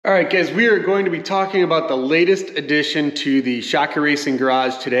All right, guys, we are going to be talking about the latest addition to the ShockerRacing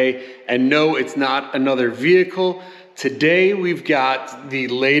garage today. And no, it's not another vehicle. Today, we've got the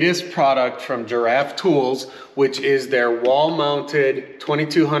latest product from Giraffe Tools, which is their wall-mounted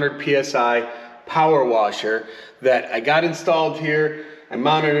 2200 PSI power washer that I got installed here. I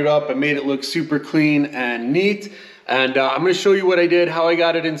mounted it up, I made it look super clean and neat. And I'm gonna show you what I did, how I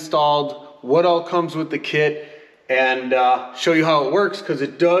got it installed, what all comes with the kit, and show you how it works, because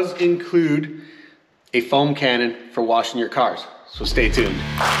it does include a foam cannon for washing your cars. So stay tuned.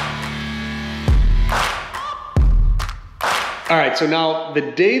 All right, so now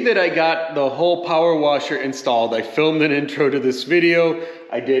the day that I got the whole power washer installed, I filmed an intro to this video.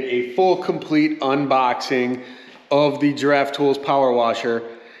 I did a full complete unboxing of the Giraffe Tools power washer.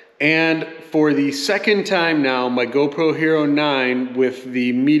 And for the second time now, my GoPro Hero 9 with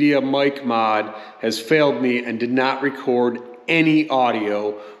the media mic mod has failed me and did not record any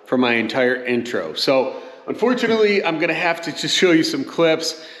audio for my entire intro. So unfortunately, I'm gonna have to just show you some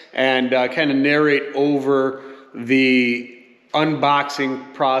clips and kind of narrate over the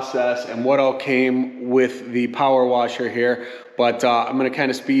unboxing process and what all came with the power washer here. But I'm gonna kind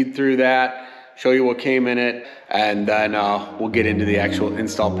of speed through that, show you what came in it, and then we'll get into the actual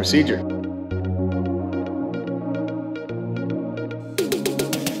install procedure.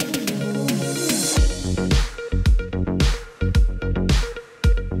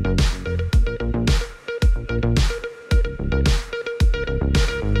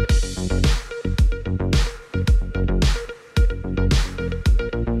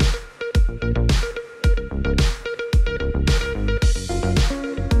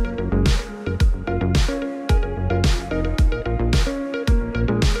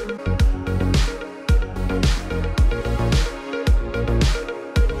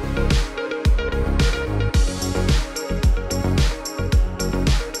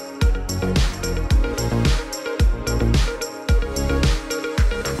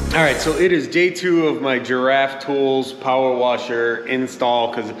 All right, so it is day 2 of my Giraffe Tools power washer install,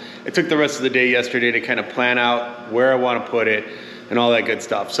 because I took the rest of the day yesterday to kind of plan out where I want to put it and all that good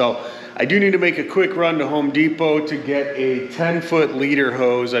stuff. So I do need to make a quick run to Home Depot to get a 10-foot leader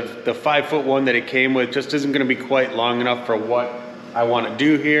hose. The 5-foot one that it came with just isn't going to be quite long enough for what I want to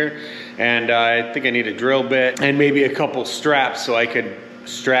do here. And I think I need a drill bit and maybe a couple straps so I could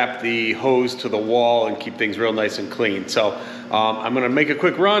strap the hose to the wall and keep things real nice and clean. So I'm gonna make a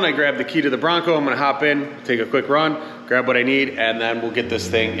quick run. I grabbed the key to the Bronco. I'm gonna hop in, take a quick run, grab what I need, and then we'll get this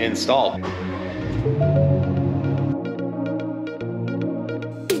thing installed.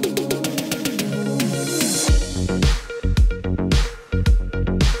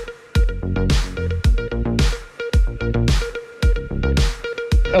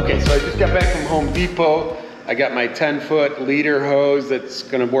 Okay, so I just got back from Home Depot. I got my 10-foot leader hose that's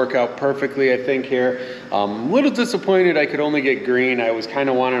gonna work out perfectly, I think, here. A little disappointed I could only get green. I was kind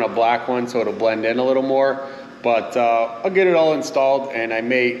of wanting a black one so it'll blend in a little more, but I'll get it all installed, and I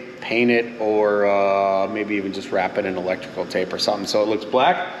may paint it or maybe even just wrap it in electrical tape or something so it looks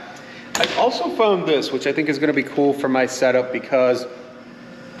black. I also found this, which I think is gonna be cool for my setup, because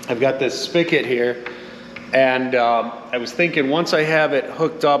I've got this spigot here. And I was thinking, once I have it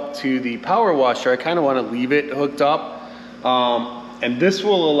hooked up to the power washer, I kind of want to leave it hooked up. And this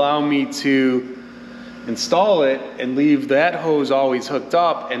will allow me to install it and leave that hose always hooked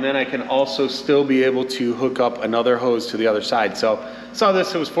up. And then I can also still be able to hook up another hose to the other side. So I saw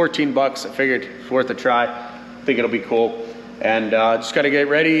this, it was 14 bucks. I figured it's worth a try. I think it'll be cool. And just got to get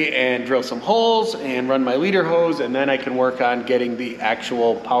ready and drill some holes and run my leader hose, and then I can work on getting the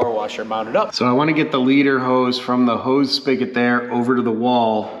actual power washer mounted up. So I want to get the leader hose from the hose spigot there over to the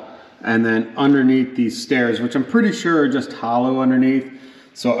wall, and then underneath these stairs, which I'm pretty sure are just hollow underneath.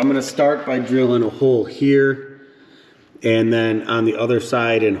 So I'm going to start by drilling a hole here, and then on the other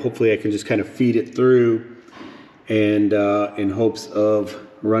side, and hopefully I can just kind of feed it through, and in hopes of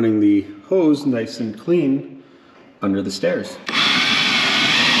running the hose nice and clean under the stairs.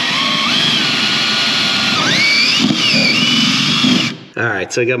 All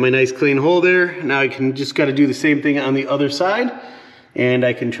right, so I got my nice clean hole there. Now I can just gotta do the same thing on the other side, and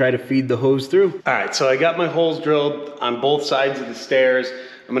I can try to feed the hose through. All right, so I got my holes drilled on both sides of the stairs.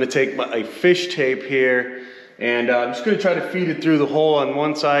 I'm gonna take a fish tape here, and I'm just gonna try to feed it through the hole on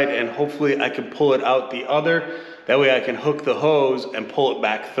one side, and hopefully I can pull it out the other. That way I can hook the hose and pull it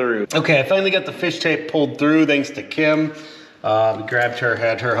back through. Okay, I finally got the fish tape pulled through thanks to Kim. We grabbed her,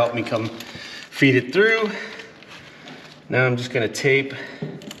 had her help me come feed it through. Now I'm just gonna tape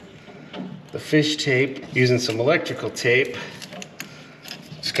the fish tape using some electrical tape.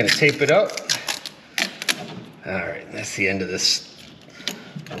 Just gonna tape it up. All right, that's the end of this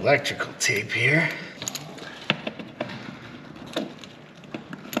electrical tape here.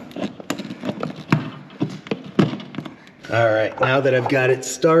 All right, now that I've got it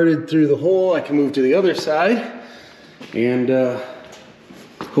started through the hole, I can move to the other side and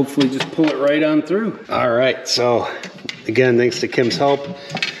hopefully just pull it right on through. All right, so again, thanks to Kim's help,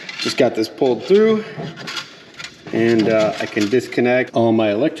 just got this pulled through, and I can disconnect all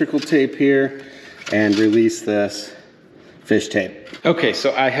my electrical tape here and release this fish tape. Okay,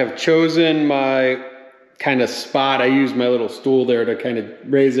 so I have chosen my kind of spot. I use my little stool there to kind of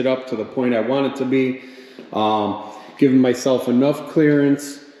raise it up to the point I want it to be. Giving myself enough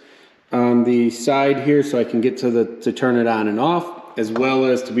clearance on the side here so I can get to turn it on and off, as well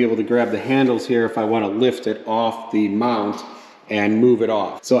as to be able to grab the handles here if I want to lift it off the mount and move it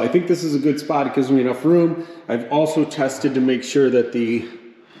off. So I think this is a good spot. It gives me enough room. I've also tested to make sure that the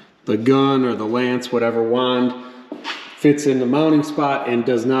gun or the lance, whatever wand, fits in the mounting spot and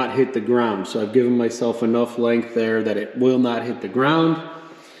does not hit the ground. So I've given myself enough length there that it will not hit the ground.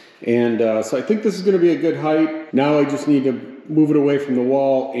 And so I think this is going to be a good height. Now I just need to move it away from the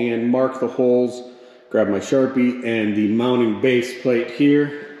wall and mark the holes, grab my Sharpie and the mounting base plate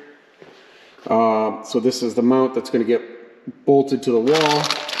here. So this is the mount that's going to get bolted to the wall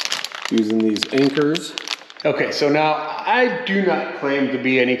using these anchors. Okay, so now I do not claim to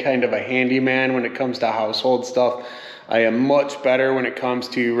be any kind of a handyman when it comes to household stuff. I am much better when it comes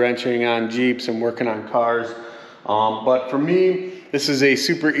to wrenching on Jeeps and working on cars. But for me, this is a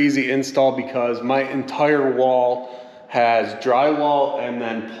super easy install because my entire wall has drywall and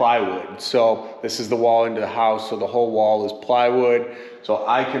then plywood. So this is the wall into the house, so the whole wall is plywood. So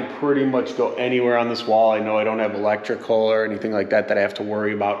I can pretty much go anywhere on this wall. I know I don't have electrical or anything like that that I have to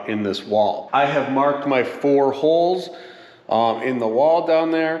worry about in this wall. I have marked my 4 holes in the wall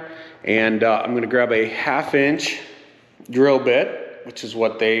down there, and I'm gonna grab a 1/2 inch drill bit, which is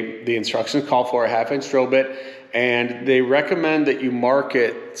what the instructions call for, a 1/2 inch drill bit. And they recommend that you mark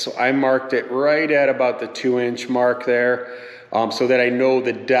it, so I marked it right at about the 2 inch mark there, so that I know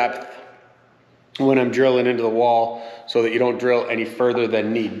the depth when I'm drilling into the wall, so that you don't drill any further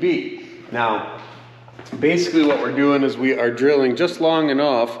than need be. Now, basically what we're doing is we are drilling just long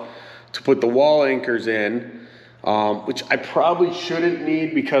enough to put the wall anchors in, which I probably shouldn't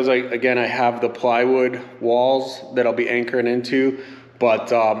need because I have the plywood walls that I'll be anchoring into,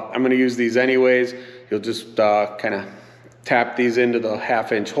 but I'm gonna use these anyways. You'll just kind of tap these into the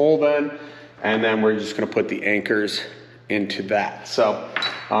 1/2 inch hole then, and then we're just gonna put the anchors into that. So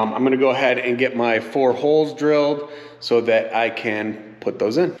I'm gonna go ahead and get my 4 holes drilled so that I can put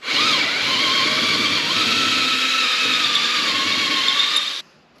those in.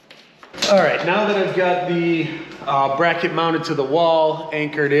 All right, now that I've got the bracket mounted to the wall,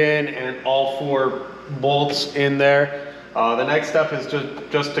 anchored in, and all 4 bolts in there, the next step is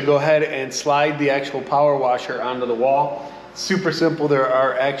just to go ahead and slide the actual power washer onto the wall. Super simple. There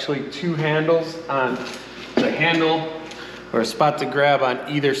are actually 2 handles on the handle, or a spot to grab on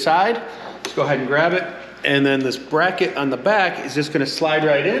either side. Just go ahead and grab it. And then this bracket on the back is just gonna slide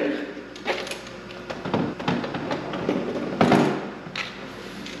right in.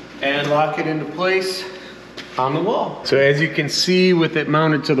 And lock it into place on the wall. So as you can see, with it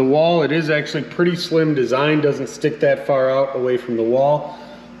mounted to the wall, it is actually pretty slim design, doesn't stick that far out away from the wall.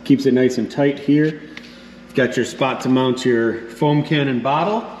 Keeps it nice and tight here. You've got your spot to mount your foam cannon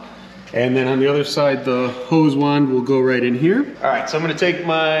bottle. And then on the other side, the hose wand will go right in here. All right, so I'm gonna take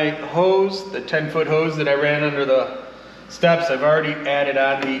my hose, the 10-foot hose that I ran under the steps. I've already added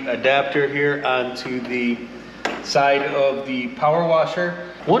on the adapter here onto the side of the power washer.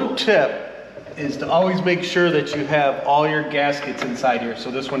 One tip is to always make sure that you have all your gaskets inside here.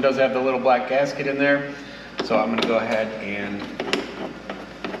 So this one does have the little black gasket in there. So I'm gonna go ahead and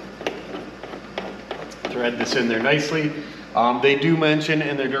thread this in there nicely. They do mention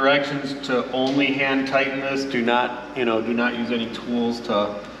in their directions to only hand tighten this. Do not use any tools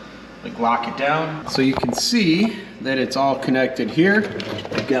to like lock it down. So you can see that it's all connected here.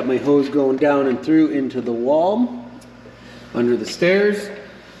 I've got my hose going down and through into the wall, under the stairs,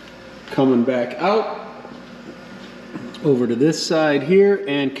 coming back out over to this side here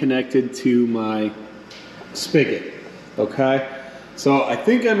and connected to my spigot. Okay, so I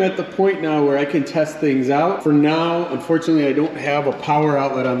think I'm at the point now where I can test things out. For now, unfortunately, I don't have a power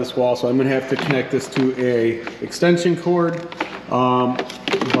outlet on this wall, so I'm gonna have to connect this to a extension cord.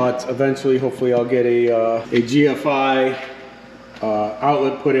 But eventually, hopefully, I'll get a GFI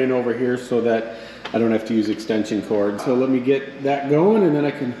outlet put in over here so that I don't have to use extension cord. So let me get that going, and then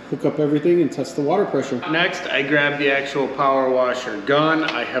I can hook up everything and test the water pressure. Next, I grab the actual power washer gun.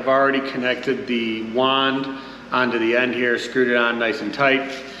 I have already connected the wand onto the end here, screwed it on nice and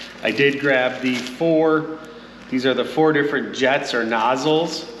tight. I did grab these are the 4 different jets or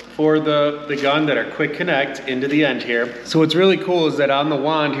nozzles for the gun that are quick connect into the end here. So what's really cool is that on the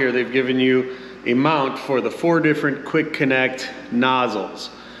wand here, they've given you a mount for the 4 different quick connect nozzles.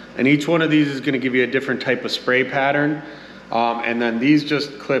 And each one of these is gonna give you a different type of spray pattern. And then these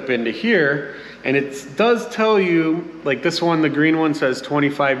just clip into here. And it does tell you, like this one, the green one says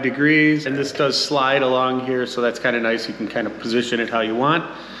 25 degrees, and this does slide along here, so that's kind of nice. You can kind of position it how you want.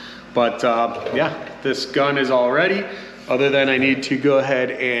 But yeah, this gun is all ready, other than I need to go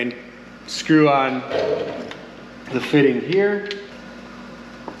ahead and screw on the fitting here.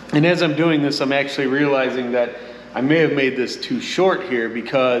 And as I'm doing this, I'm actually realizing that I may have made this too short here,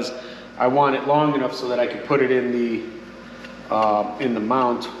 because I want it long enough so that I can put it in the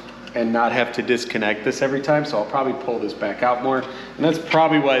mount and not have to disconnect this every time. So I'll probably pull this back out more. And that's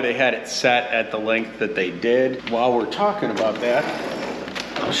probably why they had it set at the length that they did. While we're talking about that,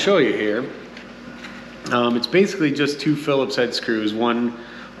 I'll show you here. It's basically just 2 Phillips head screws, one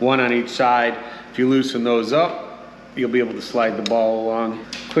on each side. If you loosen those up, you'll be able to slide the ball along.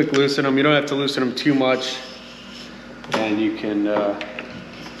 Quick loosen them. You don't have to loosen them too much. And you can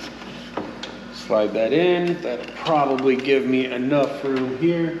slide that in. That'll probably give me enough room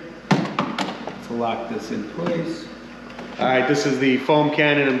here to lock this in place. All right, this is the foam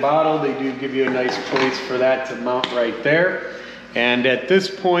cannon and bottle. They do give you a nice place for that to mount right there. And at this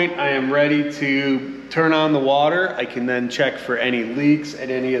point, I am ready to turn on the water. I can then check for any leaks at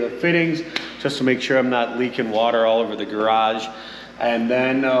any of the fittings, just to make sure I'm not leaking water all over the garage. And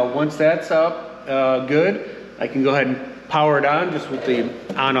then once that's up good, I can go ahead and power it on just with the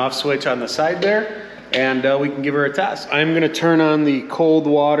on-off switch on the side there, and we can give her a test. I'm gonna turn on the cold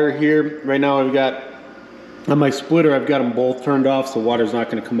water here. Right now I've got, on my splitter, I've got them both turned off, so water's not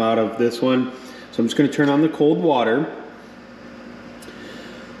gonna come out of this one. So I'm just gonna turn on the cold water.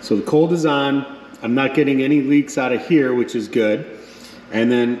 So the cold is on. I'm not getting any leaks out of here, which is good.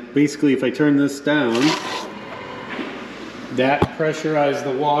 And then basically if I turn this down, that pressurized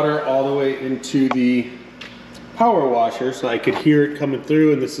the water all the way into the power washer, so I could hear it coming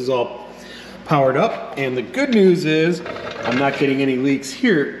through, and this is all powered up. And the good news is I'm not getting any leaks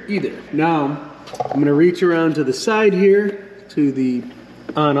here either. Now I'm gonna reach around to the side here to the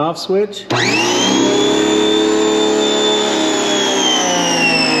on-off switch.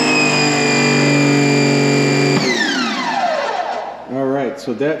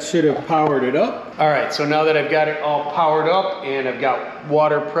 So that should have powered it up. All right, so now that I've got it all powered up and I've got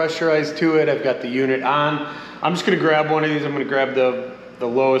water pressurized to it, I've got the unit on, I'm just gonna grab one of these. I'm gonna grab the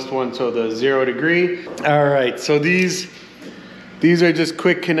lowest one, so the 0 degree. All right, so these are just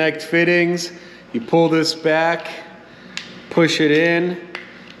quick connect fittings. You pull this back, push it in,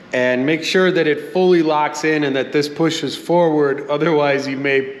 and make sure that it fully locks in and that this pushes forward. Otherwise, you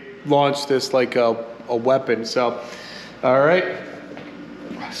may launch this like a weapon. So, all right.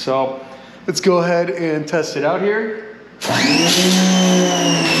 So let's go ahead and test it out here.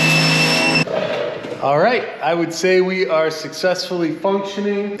 All right, I would say we are successfully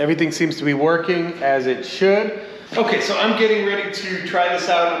functioning. Everything seems to be working as it should. Okay, so I'm getting ready to try this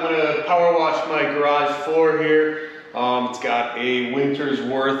out. I'm gonna power wash my garage floor here. It's got a winter's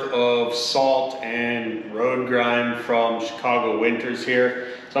worth of salt and road grime from Chicago winters here.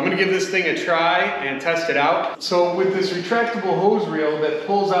 So I'm gonna give this thing a try and test it out. So with this retractable hose reel that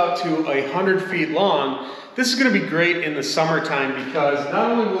pulls out to 100 feet long, this is gonna be great in the summertime, because not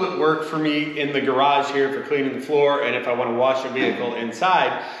only will it work for me in the garage here for cleaning the floor and if I wanna wash a vehicle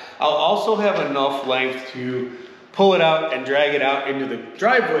inside, I'll also have enough length to pull it out and drag it out into the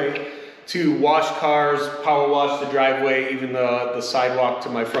driveway to wash cars, power wash the driveway, even the sidewalk to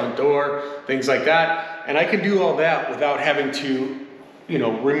my front door, things like that. And I can do all that without having to, you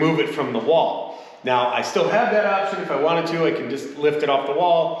know, remove it from the wall. Now, I still have that option if I wanted to. I can just lift it off the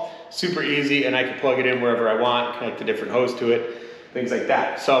wall, super easy, and I can plug it in wherever I want, connect a different hose to it, things like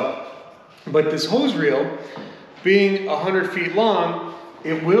that. So, but this hose reel, being 100 feet long,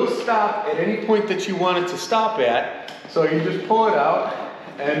 it will stop at any point that you want it to stop at. So you just pull it out,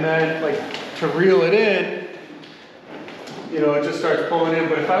 and then like to reel it in, you know, it just starts pulling in.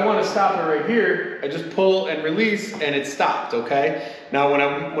 But if I want to stop it right here, I just pull and release and it stopped, okay? Now when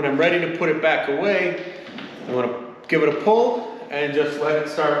I'm ready to put it back away, I want to give it a pull and just let it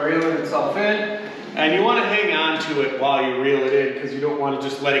start reeling itself in. And you want to hang on to it while you reel it in, because you don't want to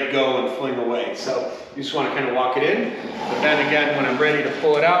just let it go and fling away. So you just want to kind of walk it in. But then again, when I'm ready to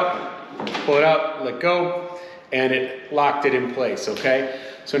pull it out, let go, and it locked it in place, okay?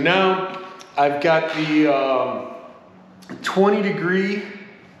 So now I've got the 20 degree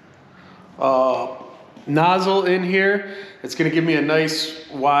nozzle in here. It's gonna give me a nice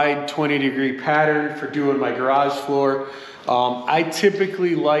wide 20-degree pattern for doing my garage floor. I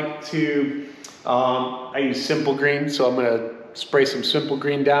typically like to, I use Simple Green, so I'm gonna spray some Simple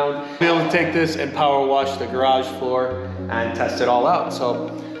Green down. Be able to take this and power wash the garage floor and test it all out.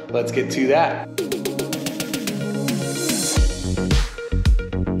 So let's get to that.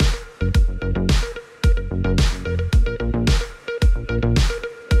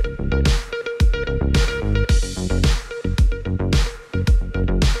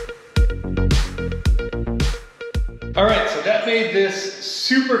 All right, so that made this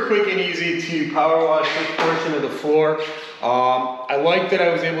super quick and easy to power wash this portion of the floor. I like that I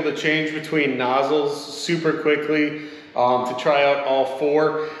was able to change between nozzles super quickly to try out all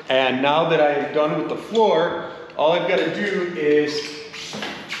four. And now that I am done with the floor, all I've got to do is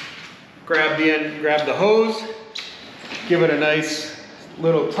grab the hose, give it a nice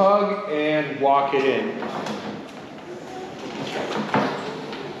little tug, and walk it in.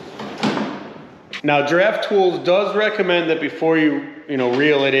 Now, Giraffe Tools does recommend that before you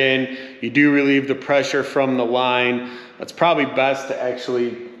reel it in, you do relieve the pressure from the line. It's probably best to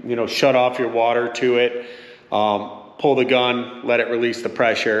actually, shut off your water to it, pull the gun, let it release the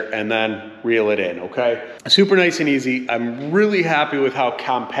pressure, and then reel it in, okay? Super nice and easy. I'm really happy with how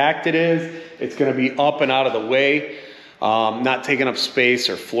compact it is. It's gonna be up and out of the way, not taking up space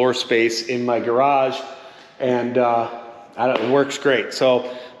or floor space in my garage, and it works great.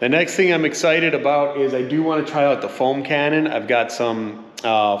 So the next thing I'm excited about is I do want to try out the foam cannon. I've got some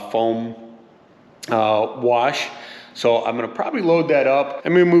foam wash, so I'm going to probably load that up.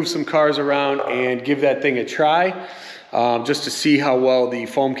 I'm going to move some cars around and give that thing a try, just to see how well the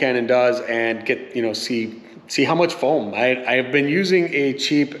foam cannon does and get see how much foam. I've been using a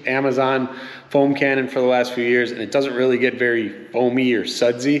cheap Amazon foam cannon for the last few years, and it doesn't really get very foamy or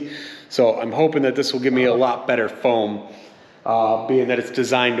sudsy. So I'm hoping that this will give me a lot better foam, being that it's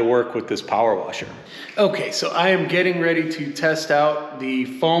designed to work with this power washer. Okay, so I am getting ready to test out the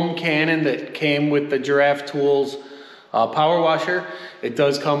foam cannon that came with the Giraffe Tools power washer. It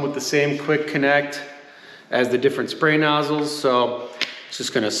does come with the same quick connect as the different spray nozzles, so it's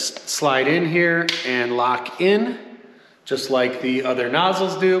just gonna slide in here and lock in, just like the other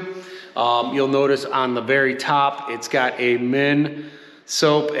nozzles do. You'll notice on the very top, it's got a min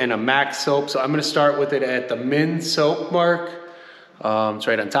soap and a max soap. So I'm gonna start with it at the min soap mark. It's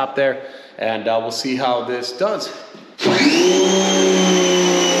right on top there. And we'll see how this does.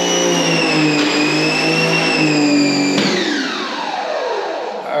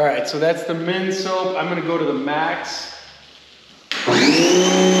 All right, so that's the min soap. I'm gonna go to the max.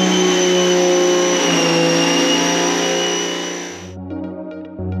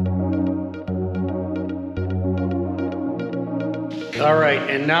 All right,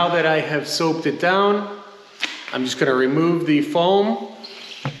 and now that I have soaped it down, I'm just gonna remove the foam,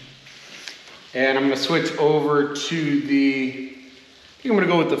 and I'm gonna switch over to I think I'm gonna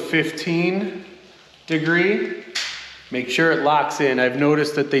go with the 15 degree. Make sure it locks in. I've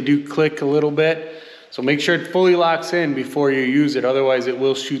noticed that they do click a little bit, so make sure it fully locks in before you use it, otherwise it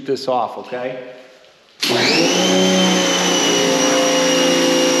will shoot this off, okay?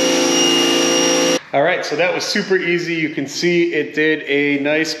 All right, so that was super easy. You can see it did a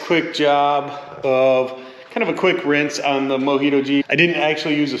nice quick job of kind of a quick rinse on the Mojito Jeep. I didn't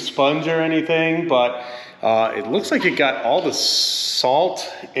actually use a sponge or anything, but it looks like it got all the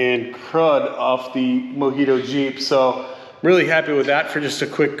salt and crud off the Mojito Jeep. So I'm really happy with that for just a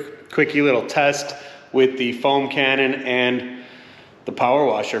quickie little test with the foam cannon and the power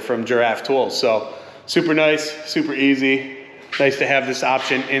washer from Giraffe Tools. So super nice, super easy. Nice to have this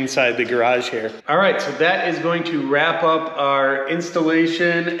option inside the garage here. All right, so that is going to wrap up our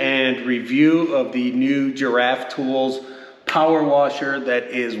installation and review of the new Giraffe Tools power washer that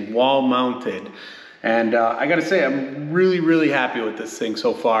is wall mounted. And I gotta say, I'm really, really happy with this thing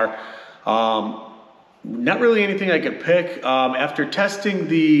so far. Not really anything I could pick. After testing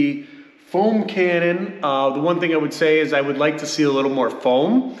the foam cannon, the one thing I would say is I would like to see a little more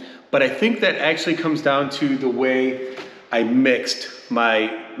foam, but I think that actually comes down to the way I mixed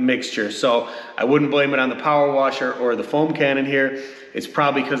my mixture. So I wouldn't blame it on the power washer or the foam cannon here. It's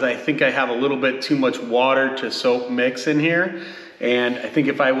probably because I think I have a little bit too much water to soap mix in here. And I think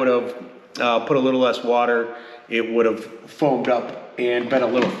if I would have put a little less water, it would have foamed up and been a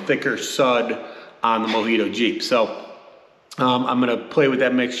little thicker sud on the Mojito Jeep. So I'm gonna play with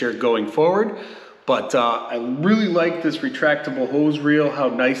that mixture going forward. But I really like this retractable hose reel, how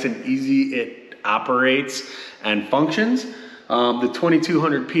nice and easy it operates and functions. The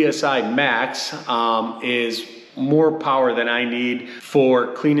 2200 PSI max is more power than I need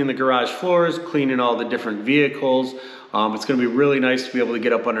for cleaning the garage floors, cleaning all the different vehicles. It's gonna be really nice to be able to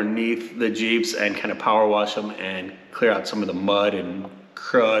get up underneath the Jeeps and kind of power wash them and clear out some of the mud and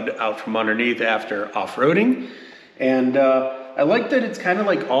crud out from underneath after off-roading. And I like that it's kind of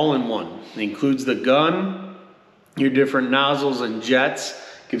like all in one. It includes the gun, your different nozzles and jets,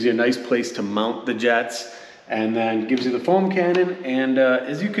 gives you a nice place to mount the jets, and then gives you the foam cannon. And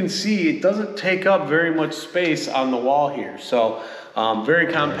as you can see, it doesn't take up very much space on the wall here. So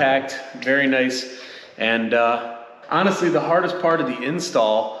very compact, very nice. And honestly, the hardest part of the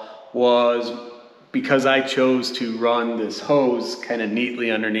install was because I chose to run this hose kind of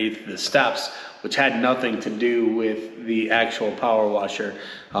neatly underneath the steps, which had nothing to do with the actual power washer,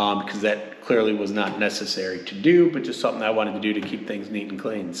 because that clearly was not necessary to do, but just something I wanted to do to keep things neat and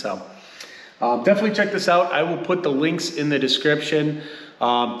clean. So definitely check this out. I will put the links in the description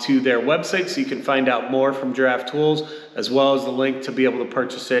to their website so you can find out more from Giraffe Tools, as well as the link to be able to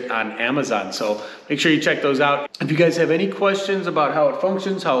purchase it on Amazon. So make sure you check those out. If you guys have any questions about how it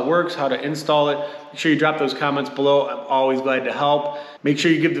functions, how it works, how to install it, make sure you drop those comments below. I'm always glad to help. Make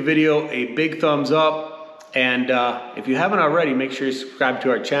sure you give the video a big thumbs up. And if you haven't already, make sure you subscribe to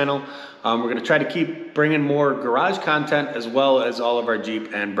our channel. We're gonna try to keep bringing more garage content as well as all of our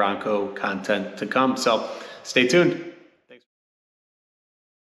Jeep and Bronco content to come. So stay tuned.